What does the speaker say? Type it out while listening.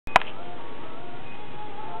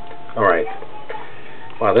Alright,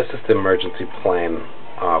 well, this is the emergency plan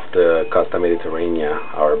of the Costa Mediterranea,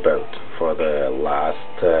 our boat, for the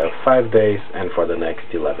last 5 days and for the next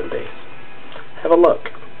 11 days. Have a look.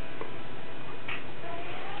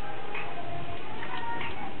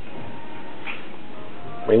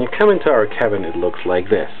 When you come into our cabin, it looks like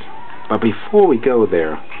this. But before we go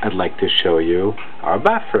there, I'd like to show you our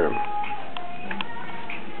bathroom.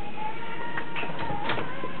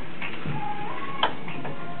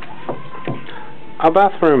 Our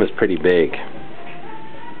bathroom is pretty big.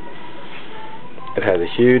 It has a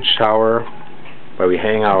huge shower where we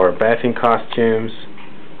hang our bathing costumes,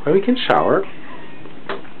 where we can shower.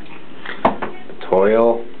 A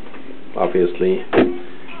toilet, obviously.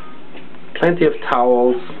 Plenty of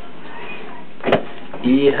towels.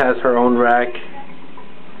 E has her own rack,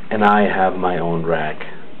 and I have my own rack.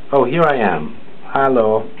 Oh, here I am.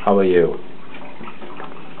 Hello, how are you?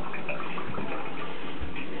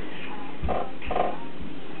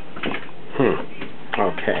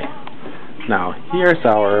 Okay. Now, here's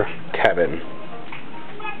our cabin.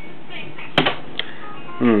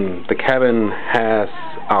 The cabin has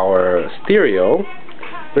our stereo,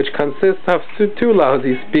 which consists of two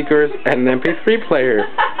lousy speakers and an MP3 player.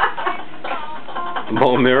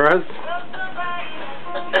 More mirrors.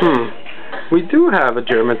 We do have a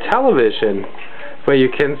German television where you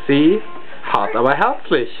can see Hart aber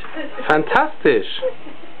herzlich. Fantastisch.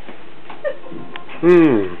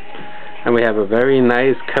 And we have a very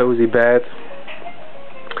nice cozy bed.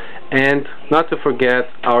 And not to forget,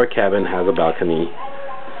 our cabin has a balcony.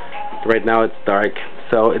 Right now it's dark,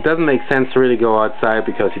 so it doesn't make sense to really go outside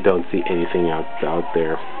because you don't see anything out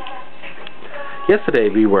there. Yesterday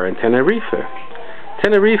we were in Tenerife.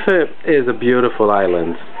 Tenerife is a beautiful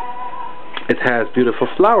island. It has beautiful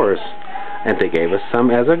flowers, and they gave us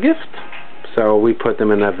some as a gift. So we put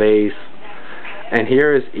them in a vase. And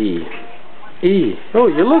here is E. E, oh,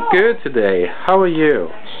 you look good today. How are you?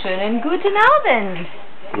 Schönen guten Abend.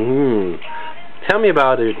 Tell me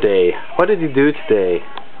about your day. What did you do today?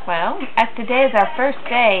 Well, as today is our first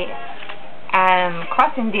day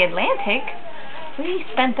crossing the Atlantic, we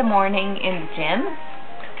spent the morning in the gym,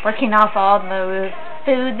 working off all the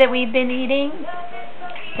food that we've been eating.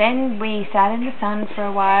 Then we sat in the sun for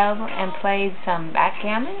a while and played some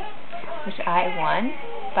backgammon, which I won,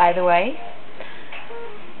 by the way.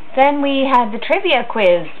 Then we had the trivia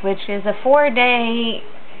quiz, which is a 4-day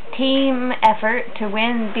team effort to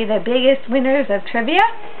be the biggest winners of trivia.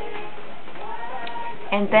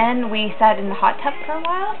 And then we sat in the hot tub for a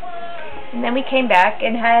while. And then we came back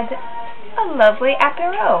and had a lovely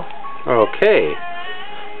apéro. Okay.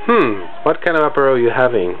 What kind of apéro are you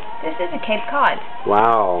having? This is a Cape Cod.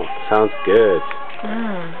 Wow, sounds good.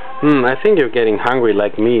 I think you're getting hungry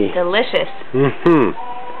like me. Delicious.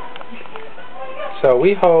 So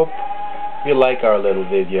we hope you like our little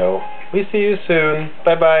video. We see you soon.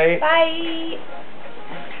 Bye-bye. Bye.